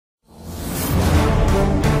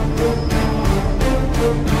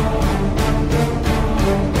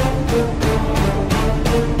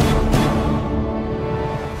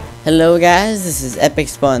Hello guys, this is Epic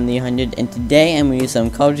Spawn the 100, and today I'm going to do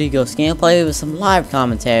some COD Ghost gameplay with some live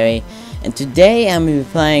commentary. And today I'm going to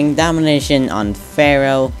be playing Domination on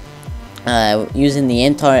Pharaoh, using the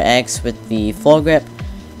Intar X with the foregrip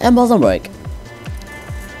and muzzle brake.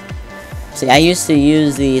 See, I used to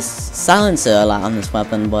use the silencer a lot on this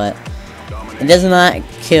weapon, but it does not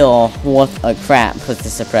kill worth a crap with the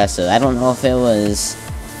suppressor. I don't know if it was,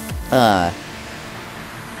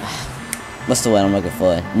 what's the word I'm looking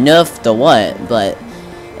for? Nerfed or what, but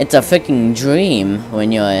it's a freaking dream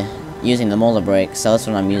when you're using the muzzle brake, so that's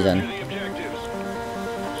what I'm using.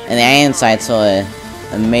 And the iron sights are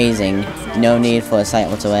amazing. No need for a sight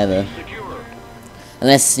whatsoever.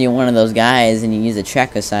 Unless you're one of those guys and you use a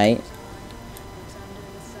tracker sight.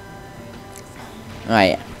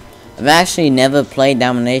 Alright. I've actually never played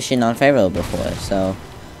Domination on Pharaoh before, so...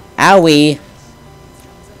 Owie!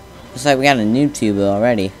 Looks like we got a noob tuber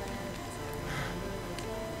already.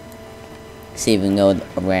 See if we can go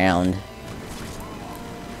around.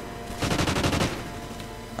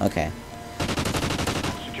 Okay.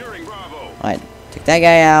 Alright, took that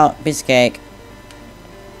guy out. Piece of cake.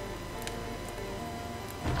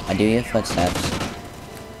 I do hear footsteps.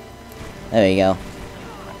 There we go.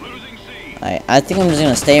 Alright, I think I'm just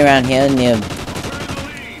gonna stay around here near...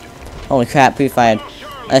 Holy crap, pre-fired.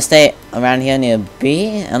 Let's stay around here near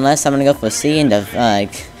B, unless I'm gonna go for C and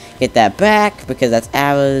get that back, because that's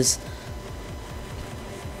ours.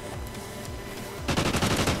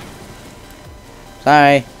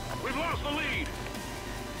 Sorry.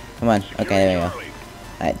 Come on. Okay, there we go.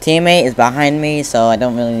 Alright, teammate is behind me, so I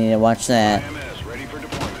don't really need to watch that.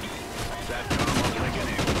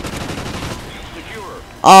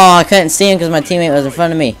 Oh, I couldn't see him because my teammate was in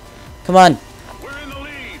front of me. Come on.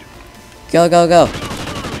 Go, go, go.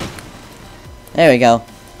 There we go.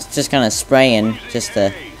 It's just kind of spraying, just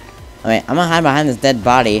to... Alright, I'm gonna hide behind this dead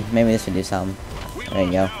body. Maybe this would do something. There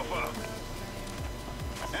you go.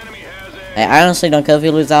 I honestly don't care if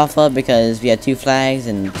you lose Alpha, because we had 2 flags,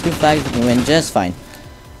 and 2 flags we can win just fine.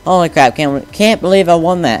 Holy crap, can't believe I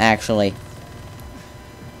won that, actually.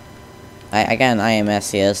 I got an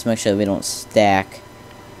IMS here, let's make sure we don't stack.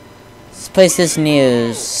 Let's place this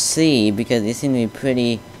near C, because they seem to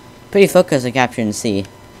be pretty focused on capturing C.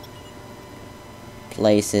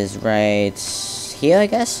 Place is right here, I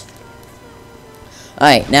guess?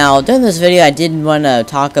 Alright, now, during this video, I did want to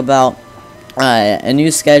talk about a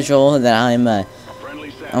new schedule that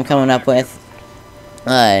I'm coming up with.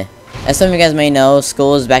 As some of you guys may know,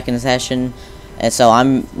 school is back in session, and so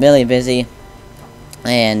I'm really busy,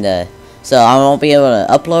 and so I won't be able to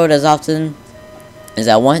upload as often as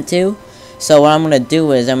I want to. So what I'm gonna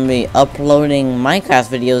do is I'm gonna be uploading Minecraft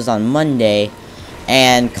videos on Monday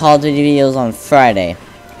and Call of Duty videos on Friday.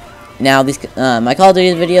 Now these my Call of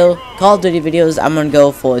Duty videos, I'm gonna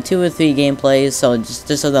go for 2 or 3 gameplays, so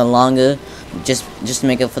just so they're longer, just to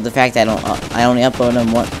make up for the fact that I only upload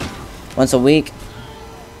them once a week.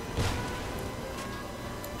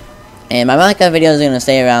 And my Minecraft video is gonna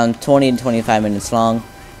stay around 20 to 25 minutes long.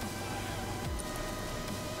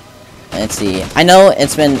 Let's see. I know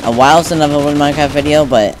it's been a while since I've uploaded a Minecraft video,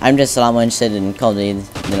 but I'm just a lot more interested in Call of Duty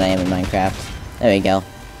than I am in Minecraft. There we go.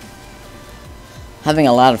 Having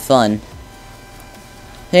a lot of fun.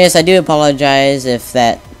 Yes, I do apologize if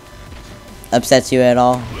that upsets you at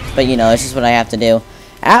all, but you know, it's just what I have to do.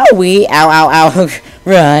 Owie! Ow, ow, ow!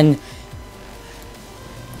 Run!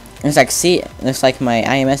 Looks like my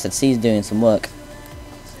IMS at C is doing some work.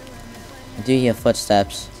 I do hear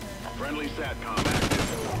footsteps.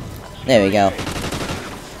 There we go.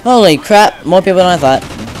 Holy crap! More people than I thought.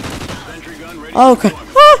 Oh crap! Ah!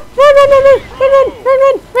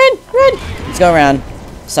 Run! Let's go around.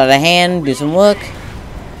 Start a hand, do some work.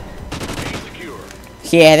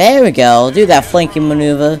 Yeah, there we go. Do that flanking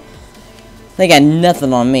maneuver. They got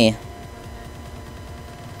nothing on me.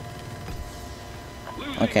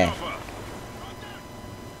 Okay.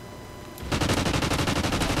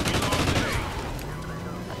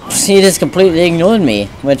 He just completely ignored me,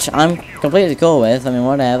 which I'm completely cool with. I mean,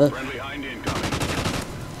 whatever.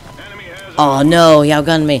 Oh no, he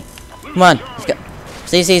outgunned me. Come on, let's go.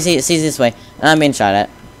 See this way. I'm being shot at.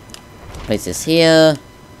 Place this here.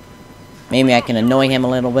 Maybe I can annoy him a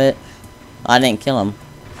little bit. Oh, I didn't kill him.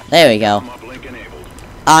 There we go.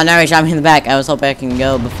 Oh, now he shot me in the back. I was hoping I can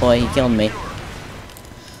go before he killed me.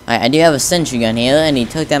 Alright, I do have a sentry gun here, and he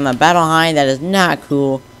took down my battle hind. That is not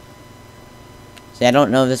cool. See, I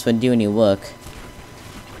don't know if this would do any work.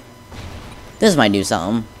 This might do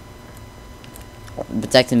something.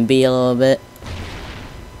 Protecting B a little bit.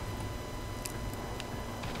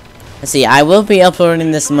 Let's see, I will be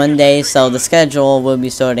uploading this Monday, so the schedule will be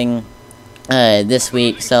starting this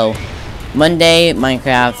week. So Monday,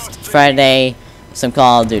 Minecraft. Friday, some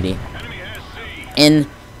Call of Duty. And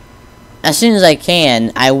as soon as I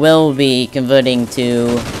can, I will be converting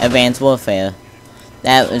to Advanced Warfare.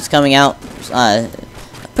 That is coming out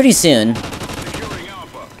pretty soon.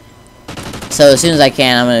 So as soon as I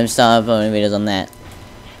can, I'm gonna start uploading videos on that.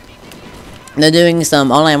 They're doing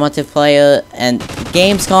some online multiplayer and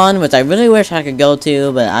Gamescom, which I really wish I could go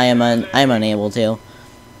to, but I'm unable to.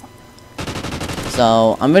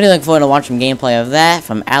 So I'm really looking forward to watching gameplay of that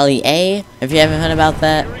from Ali A. If you haven't heard about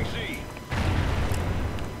that.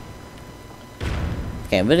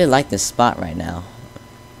 Okay, I really like this spot right now.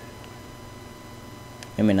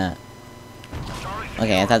 Maybe not.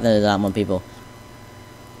 Okay, I thought there was a lot more people.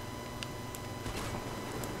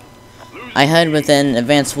 I heard within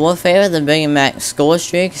Advanced Warfare, they're bringing back score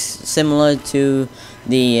streaks, similar to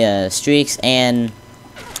the streaks and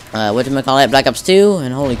whatchamacallit, Black Ops 2,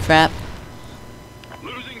 and holy crap.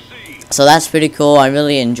 So that's pretty cool. I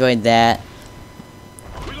really enjoyed that.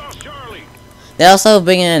 They also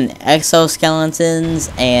bring in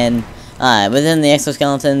exoskeletons, and within the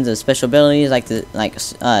exoskeletons, there's special abilities like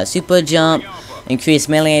super jump, increased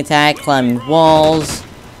melee attack, climbing walls,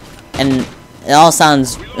 and it all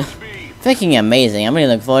sounds freaking amazing. I'm really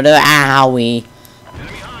looking forward to it. Owie!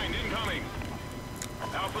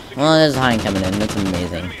 Well, there's a hind coming in. That's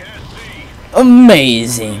amazing.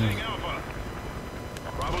 Amazing!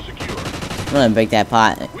 I'm gonna break that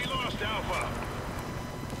pot.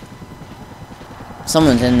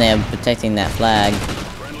 Someone's in there protecting that flag.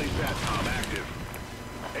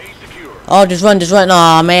 Oh, just run, just run.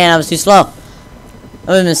 Aw, man, I was too slow. That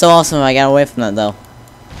would have been so awesome if I got away from that, though.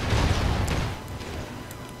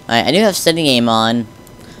 Alright, I do have steady aim on.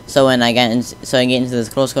 So when I get into this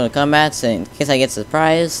close quarter combats, in case I get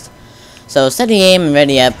surprised. So steady aim and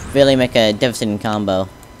ready up really make a devastating combo.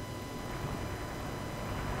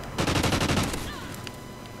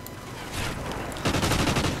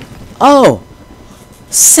 Oh!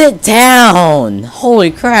 Sit down!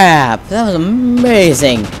 Holy crap! That was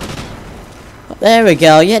amazing! There we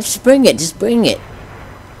go. Yeah, just bring it. Just bring it.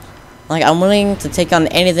 Like, I'm willing to take on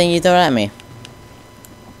anything you throw at me.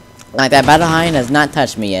 Like, that battle hind has not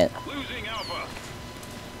touched me yet.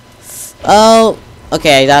 Oh!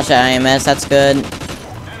 Okay, gotcha, IMS. That's good.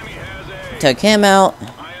 Took him out.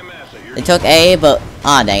 They took A, but...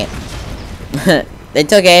 ah, dang it. They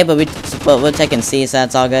took A, but we're taking C, so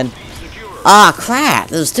that's all good. Ah, crap!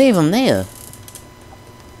 There's 3 of them there.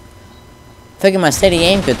 Figured my steady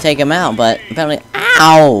aim could take him out, but apparently...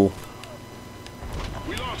 ow!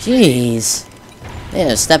 Jeez.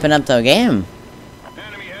 They're stepping up to the game.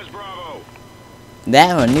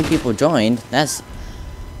 That or new people joined. That's...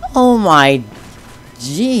 oh my...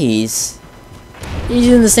 jeez. You're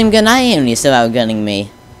using the same gun I am and you're still outgunning me.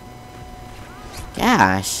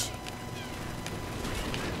 Gosh.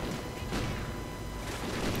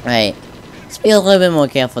 Right. Let's be a little bit more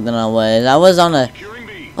careful than I was. I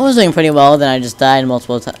was doing pretty well, then I just died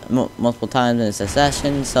multiple times in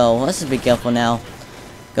succession, so let's just be careful now.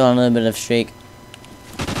 Go on a little bit of streak.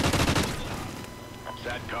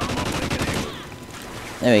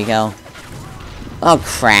 There we go. Oh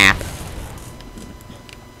crap.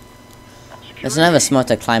 It's never smart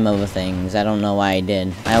to climb over things. I don't know why I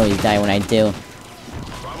did. I always die when I do.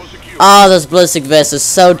 Oh, those ballistic vests are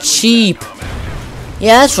so cheap.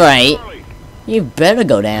 Yeah, that's right. You better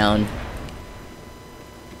go down.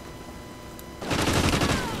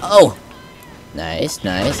 Oh! Nice,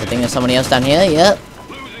 nice. I think there's somebody else down here. Yep.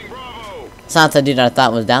 It's not the dude I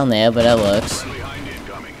thought was down there, but it works.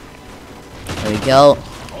 There we go.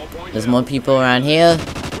 There's more people around here.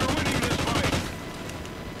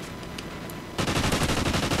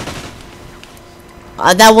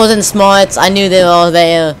 That wasn't smart. I knew they were all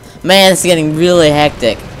there. Man, it's getting really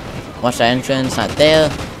hectic. Watch that entrance. Not there.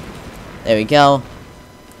 There we go.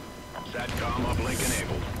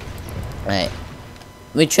 Right.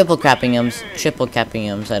 We triple capping them. Triple capping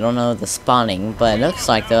them. I don't know the spawning, but it looks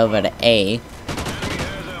like they're over at A.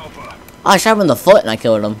 Oh, I shot him in the foot and I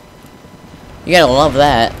killed him. You gotta love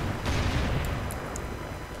that.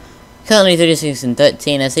 Currently 36 and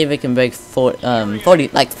 13. Let's see if we can break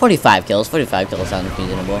 45 kills. 45 kills sounds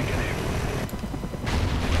reasonable.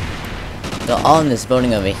 They're all in this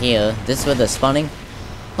building over here. This is where they're spawning.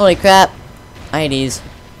 Holy crap. IDs.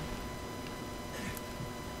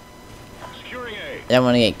 They don't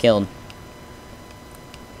want to get killed.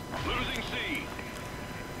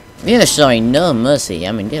 They're showing no mercy.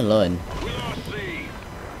 I mean, dear lord.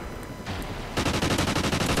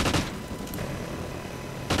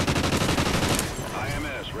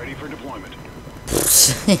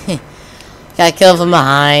 Got killed from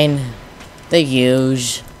behind. The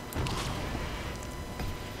huge.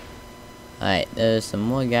 Alright, there's some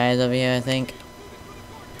more guys over here, I think.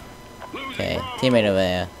 Okay, teammate over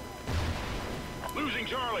there.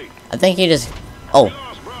 I think he just... Oh.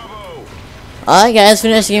 Alright guys,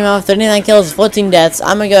 finish the game off. 39 kills, 14 deaths.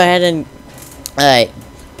 I'm gonna go ahead and... Alright.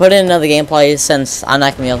 Put in another gameplay since I'm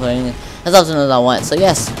not gonna be uploading as often as I want. So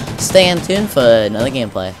yes, stay in tune for another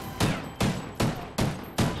gameplay.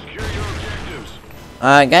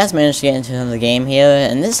 Alright guys, managed to get into another game here,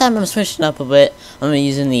 and this time I'm switching up a bit. I'm gonna be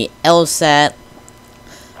using the LSAT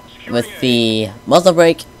with the muzzle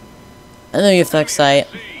brake and the reflex sight.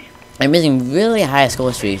 I'm using really high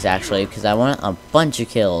score streaks actually because I want a bunch of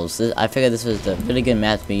kills. I figured this was a really good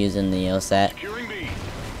map to be using the LSAT.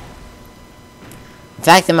 In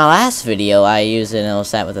fact, in my last video, I used an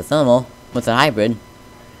LSAT with a thermal, with a hybrid.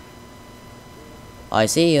 I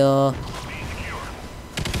see you.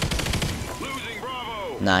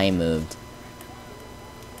 Nah, he moved.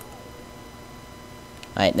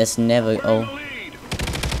 Alright, this never... Oh.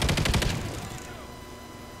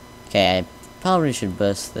 Okay, I probably should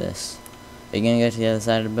burst this. Are you gonna go to the other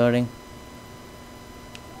side of the building?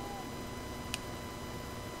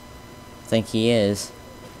 I think he is.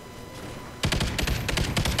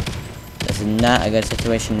 This is not a good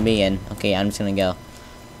situation to be in. Okay, I'm just gonna go.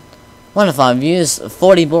 Wonderful, I've used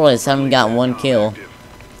 40 bullets, haven't got one kill.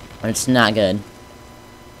 It's not good.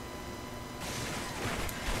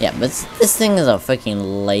 Yeah, but this thing is a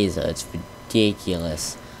freaking laser. It's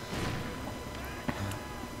ridiculous.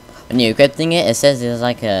 When you're equipping it, it says there's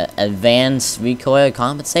like a advanced recoil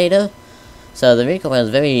compensator. So the recoil is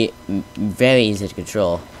very easy to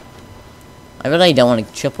control. I really don't want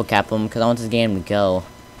to triple cap him because I want this game to go.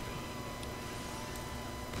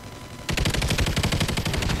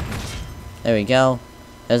 There we go.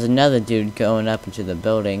 There's another dude going up into the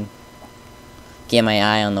building. Get my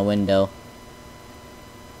eye on the window.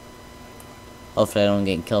 Hopefully I don't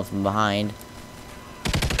get killed from behind.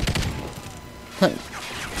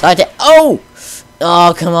 Oh!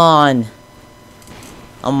 Oh, come on.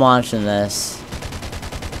 I'm watching this.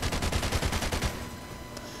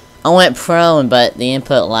 I went prone, but the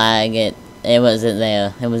input lag, it wasn't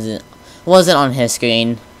there. It wasn't on his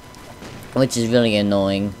screen, which is really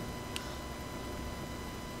annoying.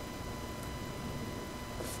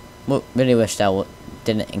 Really wish that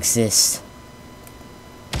didn't exist.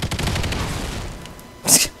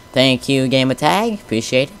 Thank you, Gamer Tag.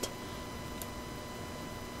 Appreciate it.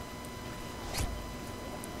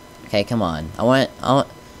 Okay, come on. I want.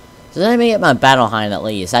 So let me get my Battle Hind at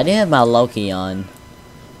least. I do have my Loki on.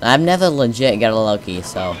 I've never legit got a Loki,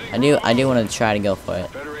 so I do want to try to go for it.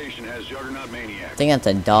 I think that's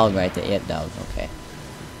a dog right there. Yep, dog. Okay.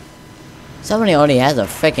 Somebody already has a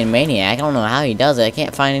freaking maniac. I don't know how he does it. I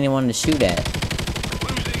can't find anyone to shoot at.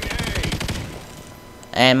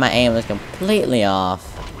 And my aim is completely off.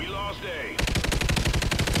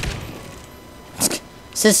 It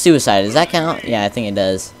says suicide. Does that count? Yeah, I think it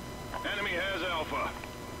does. Enemy has Alpha.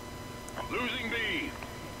 Losing B.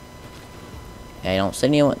 Yeah, I don't see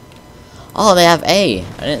anyone. Oh, they have A.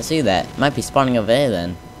 I didn't see that. Might be spawning over A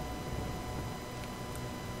then.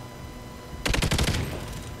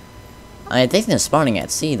 I think they're spawning at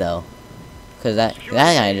C though, because that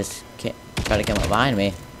guy just tried to come up behind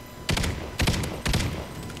me.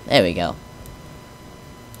 There we go.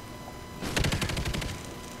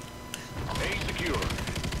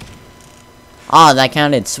 Oh, that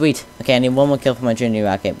counted. Sweet. Okay, I need one more kill for my Trinity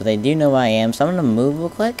rocket, but they do know where I am, so I'm gonna move real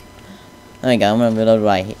quick. There we go. I'm gonna reload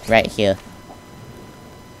right here.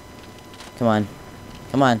 Come on,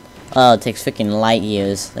 come on. Oh, it takes freaking light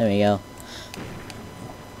years. There we go.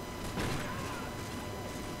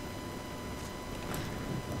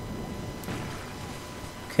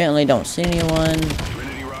 Currently don't see anyone.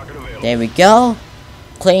 There we go.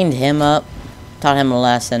 Cleaned him up. Taught him a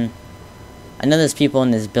lesson. I know there's people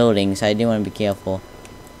in this building, so I do want to be careful.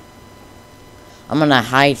 I'm gonna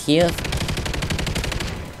hide here.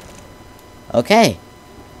 Okay.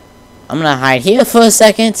 I'm gonna hide here for a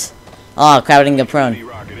second. Oh crap, I didn't get prone.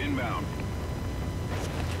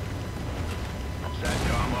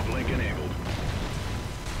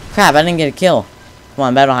 Crap, I didn't get a kill. Come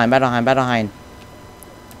on, Battle Hind, Battle Hind, Battle Hind.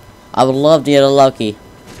 I would love to get a Loki.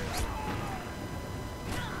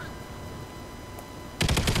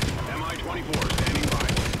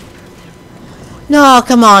 No,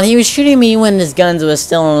 come on. He was shooting me when his guns were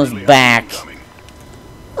still on his back.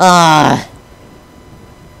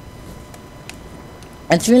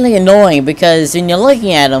 It's really annoying because when you're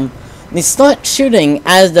looking at him, they start shooting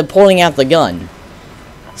as they're pulling out the gun.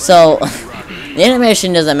 So, the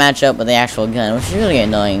animation doesn't match up with the actual gun, which is really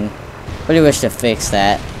annoying. Really wish to fix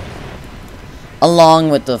that. along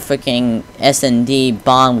with the freaking S&D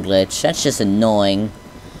bomb glitch. That's just annoying.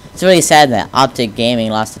 It's really sad that Optic Gaming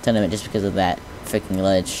lost the tournament just because of that freaking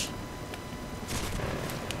glitch.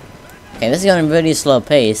 Okay, this is going at a really slow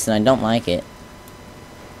pace, and I don't like it.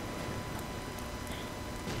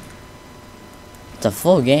 It's a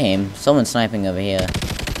full game. Someone's sniping over here.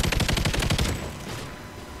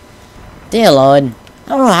 Dear Lord. I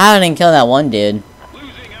don't know how I didn't kill that one dude.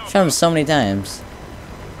 Shot him so many times.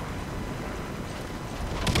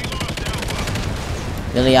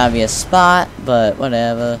 Really obvious spot, but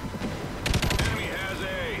whatever.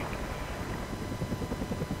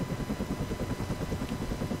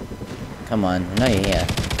 Come on, I know you're here.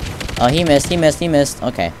 Oh, he missed.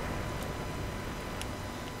 Okay.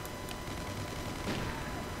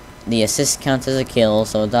 The assist counts as a kill,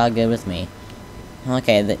 so it's all good with me.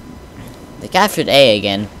 Okay, they captured A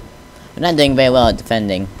again. We're not doing very well at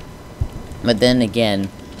defending. But then again,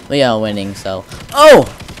 we are winning, so... Oh!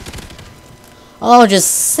 Oh, just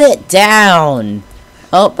sit down!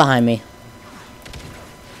 Oh, behind me.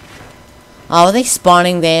 Oh, are they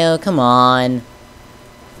spawning there? Come on.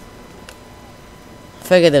 I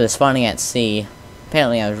figured they were spawning at C.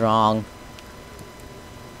 Apparently I was wrong.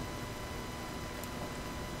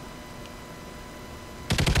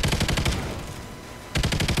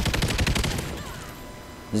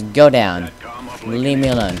 Just go down. Leave me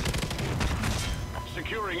alone.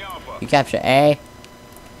 You capture A.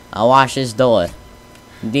 I'll watch this door.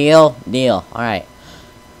 Deal? Deal. Alright.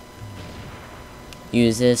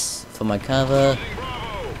 Use this for my cover.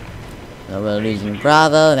 No, we're losing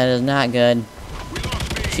Bravo. That is not good.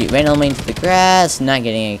 Shoot randomly into the grass. Not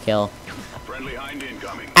getting a kill. Ow,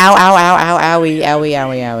 ow, ow, ow, owie, owie,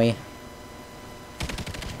 owie, owie.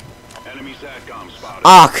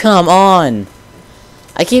 Oh, come on.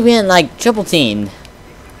 I keep getting, like, triple teamed.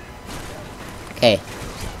 Okay.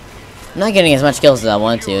 I'm not getting as much kills as I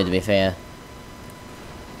want to be fair.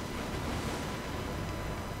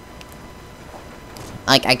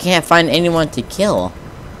 Like, I can't find anyone to kill.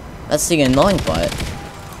 That's the annoying part.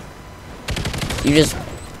 You just...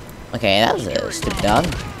 Okay, that was a stupid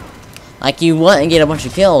dog. Like, you want to get a bunch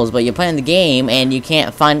of kills, but you're playing the game, and you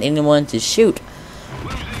can't find anyone to shoot.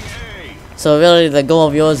 So really, the goal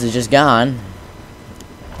of yours is just gone.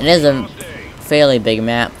 It is a fairly big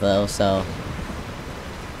map, though, so...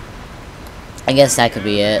 I guess that could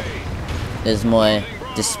be it. There's more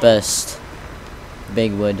dispersed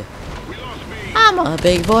big wood. I'm a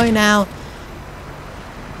big boy now.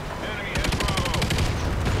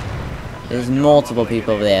 There's multiple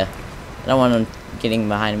people over there. I don't want them getting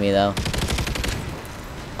behind me, though.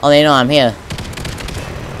 Oh, they know I'm here.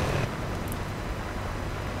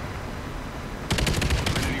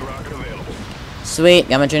 Sweet,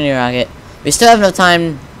 got my Trinity rocket. We still have no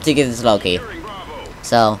time to get this Loki.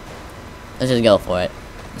 So, let's just go for it.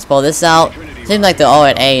 Let's pull this out. Seems like they're all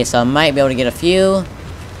at A, so I might be able to get a few.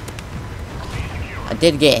 I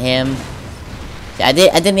did get him. I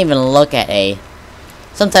didn't even look at A.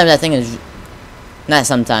 Sometimes that thing is... Not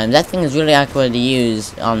sometimes. That thing is really awkward to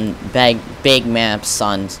use on big maps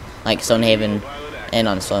on, like, Stonehaven and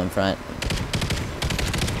on Stormfront.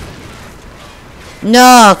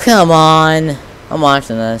 No, come on. I'm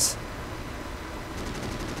watching this.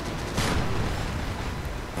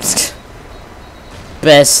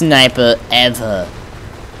 Best sniper ever.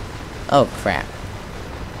 Oh, crap.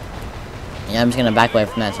 Yeah, I'm just gonna back away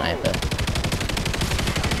from that sniper.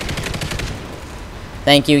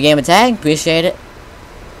 Thank you, Game Tag. Appreciate it.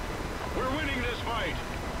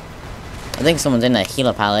 I think someone's in that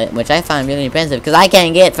healer pallet, which I find really impressive because I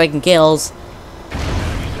can't get freaking kills.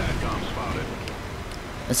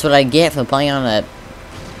 That's what I get for playing on a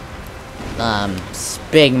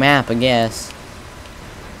big map, I guess.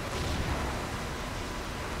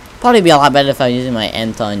 Probably be a lot better if I was using my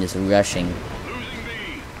Enthal and just rushing.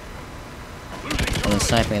 I'm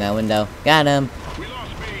sniping that window. Got him.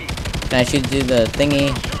 Can I shoot through the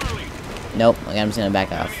thingy? Nope. Okay, I'm just gonna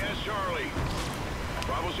back off.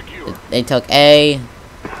 They took A.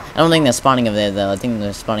 I don't think they're spawning over there though. I think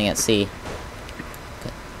they're spawning at C.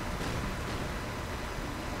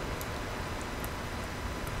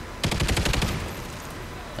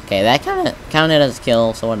 Okay, that kind of counted as a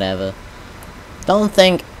kill, so whatever. Don't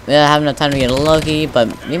think we'll have enough time to get a Loki,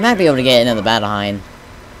 but we might be able to get another battle hind.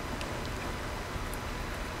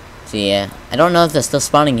 So yeah, I don't know if they're still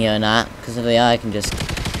spawning here or not, because if they are, I can just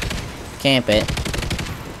camp it.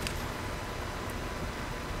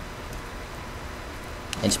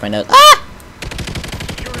 Inch my nose. Ah!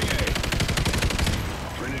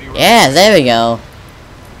 Yeah, there we go.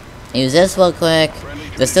 Use this real quick.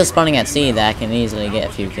 They're still spawning at C that I can easily get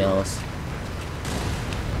a few kills.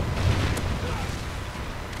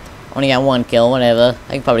 Only got 1 kill, whatever.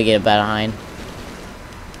 I can probably get it behind.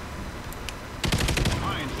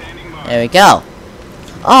 There we go.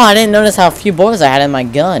 Oh, I didn't notice how few bullets I had in my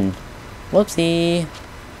gun. Whoopsie.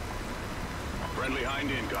 Friendly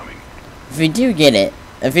hind incoming. If we do get it,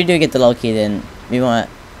 if we do get the low key, then we won't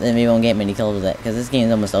get many kills with it, because this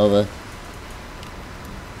game's almost over.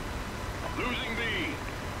 Losing B.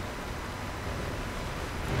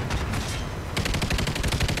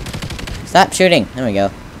 Stop shooting. There we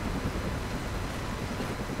go.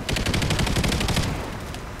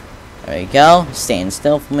 There we go. Stand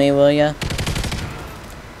still for me, will ya?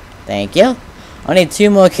 Thank you. I need 2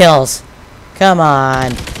 more kills. Come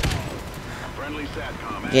on. Friendly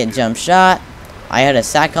SATCOM. Get jump shot. I had a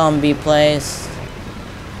SATCOM be placed.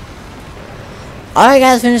 Alright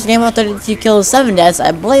guys, finished the game with 32 kills, 7 deaths.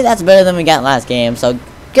 I believe that's better than we got last game, so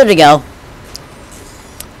good to go.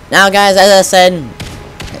 Now guys, as I said,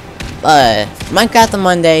 Minecraft on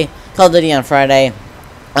Monday, Call of Duty on Friday,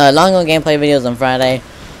 longer gameplay videos on Friday.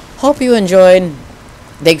 Hope you enjoyed.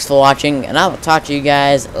 Thanks for watching, and I will talk to you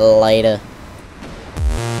guys later.